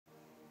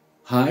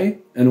Hi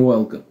and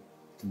welcome.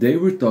 Today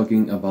we're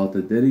talking about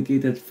a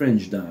dedicated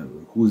French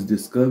diver whose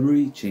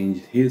discovery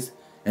changed his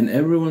and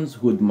everyone's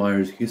who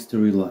admires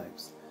history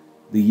lives.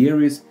 The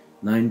year is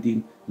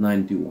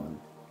 1991.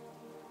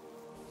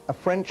 A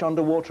French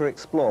underwater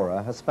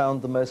explorer has found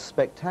the most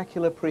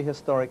spectacular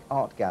prehistoric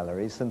art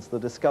gallery since the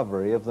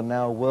discovery of the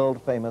now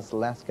world-famous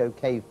Lascaux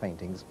cave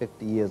paintings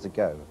 50 years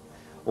ago.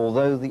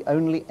 Although the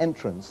only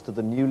entrance to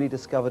the newly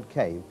discovered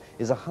cave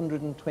is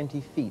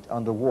 120 feet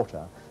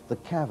underwater, the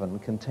cavern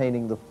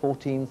containing the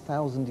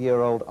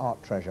 14,000-year-old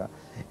art treasure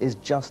is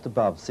just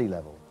above sea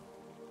level.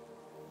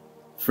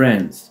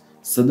 France,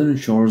 southern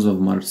shores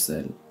of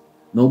Marseille.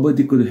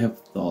 Nobody could have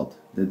thought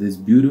that this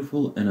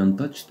beautiful and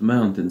untouched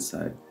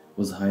mountainside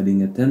was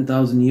hiding a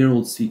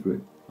 10,000-year-old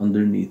secret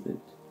underneath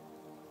it.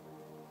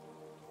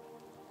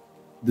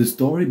 The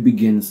story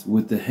begins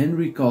with the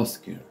Henri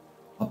Cosquer,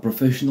 a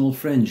professional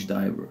French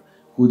diver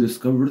who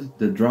discovered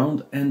the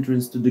drowned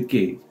entrance to the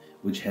cave,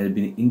 which had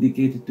been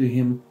indicated to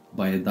him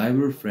by a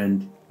diver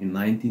friend in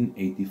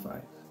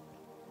 1985.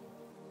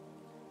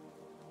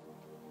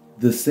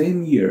 The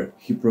same year,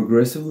 he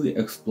progressively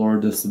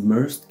explored the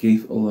submerged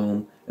cave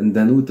alone and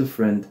then with a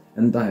friend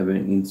and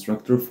diving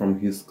instructor from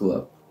his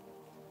club.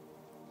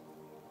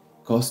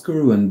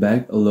 Cosquer went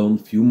back alone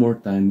few more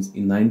times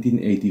in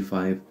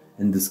 1985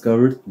 and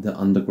discovered the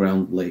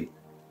underground lake.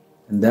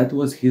 And that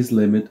was his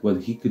limit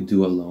what he could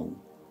do alone.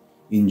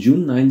 In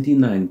June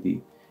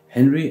 1990,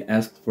 Henri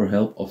asked for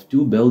help of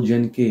two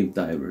Belgian cave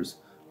divers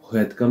who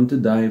had come to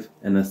dive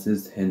and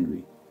assist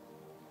Henri.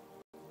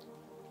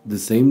 The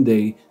same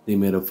day, they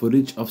made a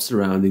footage of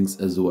surroundings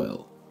as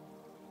well.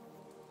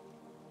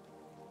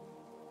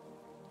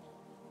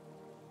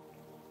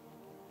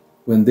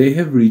 When they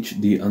have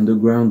reached the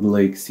underground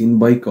lake seen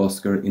by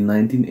Cosquer in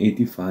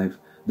 1985,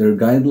 their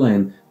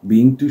guideline,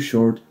 being too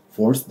short,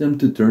 forced them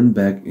to turn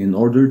back in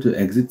order to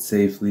exit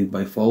safely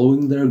by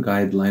following their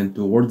guideline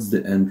towards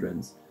the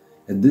entrance.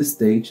 At this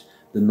stage,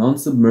 the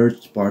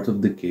non-submerged part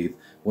of the cave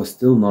was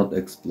still not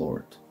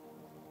explored.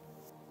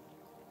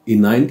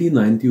 In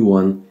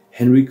 1991,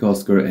 Henri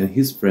Cosquer and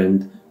his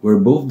friend were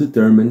both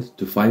determined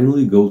to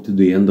finally go to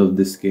the end of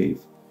this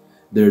cave.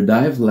 Their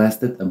dive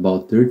lasted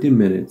about 30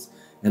 minutes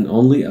and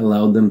only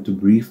allowed them to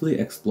briefly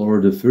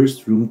explore the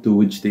first room to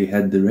which they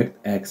had direct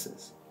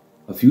access.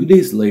 A few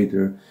days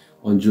later,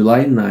 on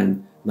July 9,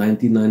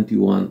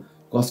 1991,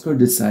 Cosquer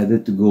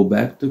decided to go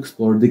back to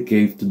explore the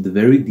cave to the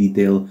very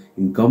detail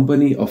in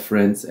company of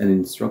friends and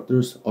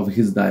instructors of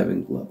his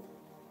diving club.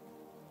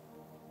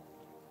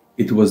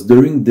 It was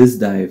during this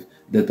dive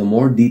that a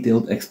more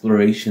detailed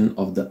exploration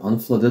of the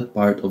unflooded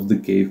part of the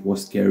cave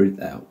was carried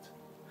out.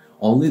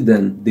 Only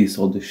then they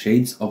saw the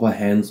shades of a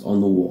hand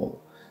on the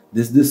wall.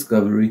 This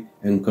discovery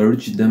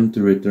encouraged them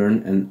to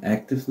return and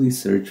actively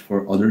search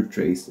for other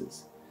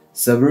traces.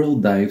 Several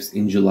dives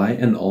in July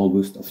and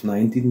August of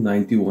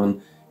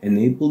 1991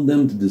 enabled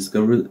them to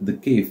discover the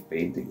cave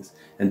paintings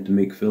and to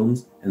make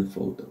films and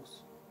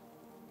photos.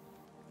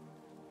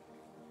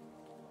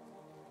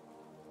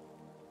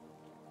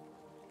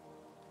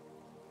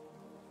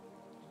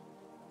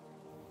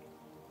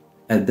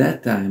 At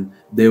that time,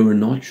 they were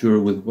not sure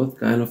with what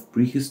kind of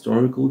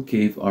prehistorical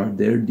cave art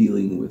they're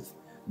dealing with.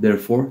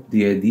 Therefore,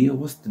 the idea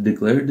was to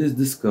declare this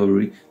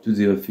discovery to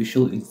the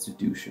official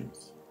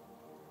institutions.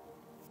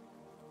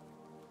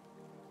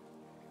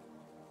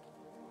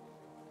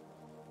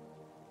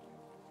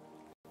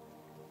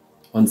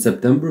 On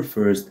September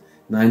 1st,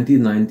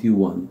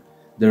 1991,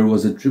 there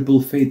was a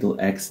triple fatal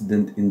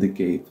accident in the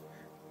cave.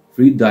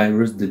 3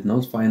 divers did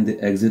not find the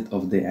exit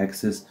of the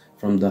access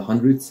from the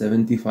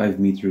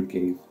 175-meter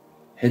cave.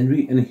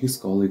 Henri and his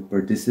colleague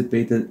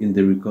participated in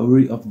the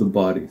recovery of the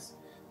bodies.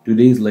 2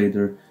 days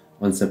later,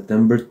 on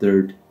September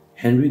 3rd,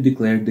 Henri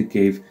declared the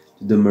cave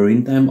to the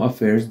Maritime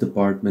Affairs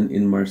Department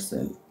in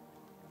Marseille.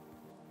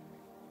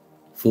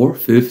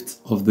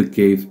 4/5 of the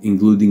cave,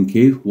 including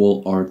cave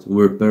wall art,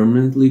 were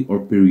permanently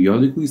or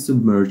periodically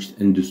submerged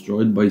and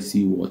destroyed by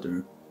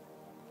seawater.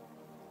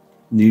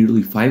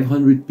 Nearly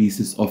 500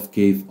 pieces of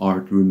cave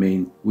art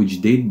remain,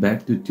 which date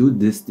back to 2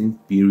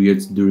 distinct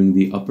periods during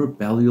the Upper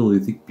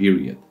Paleolithic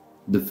period.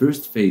 The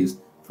first phase,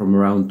 from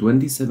around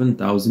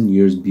 27,000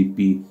 years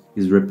BP,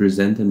 is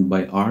represented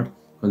by art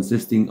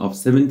consisting of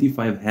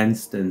 75 hand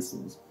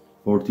stencils,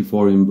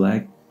 44 in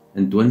black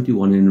and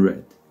 21 in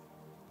red.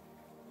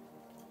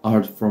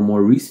 Art from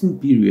more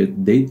recent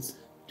period dates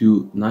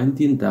to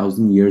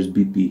 19,000 years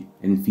BP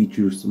and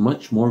features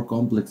much more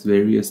complex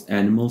various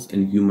animals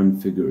and human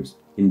figures.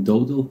 In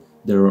total,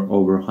 there are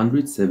over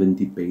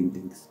 170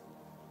 paintings.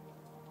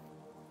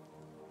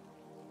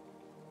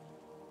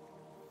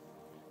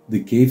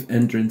 The cave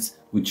entrance,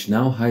 which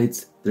now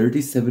hides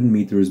 37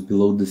 meters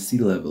below the sea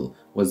level,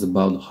 was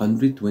about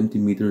 120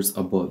 meters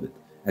above it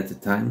at the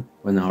time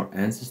when our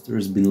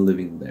ancestors been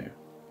living there.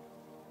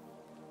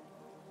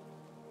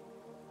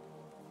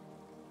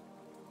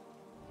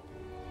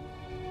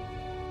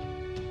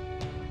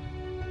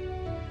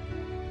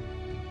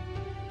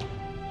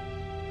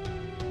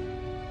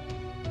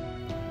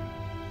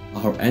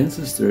 Our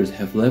ancestors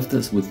have left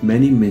us with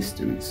many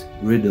mysteries,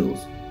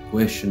 riddles,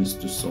 questions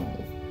to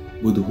solve,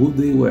 but who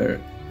they were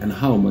and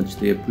how much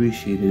they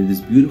appreciated this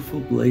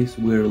beautiful place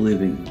we are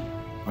living in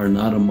are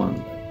not among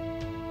them.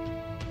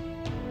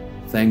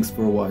 Thanks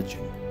for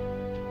watching.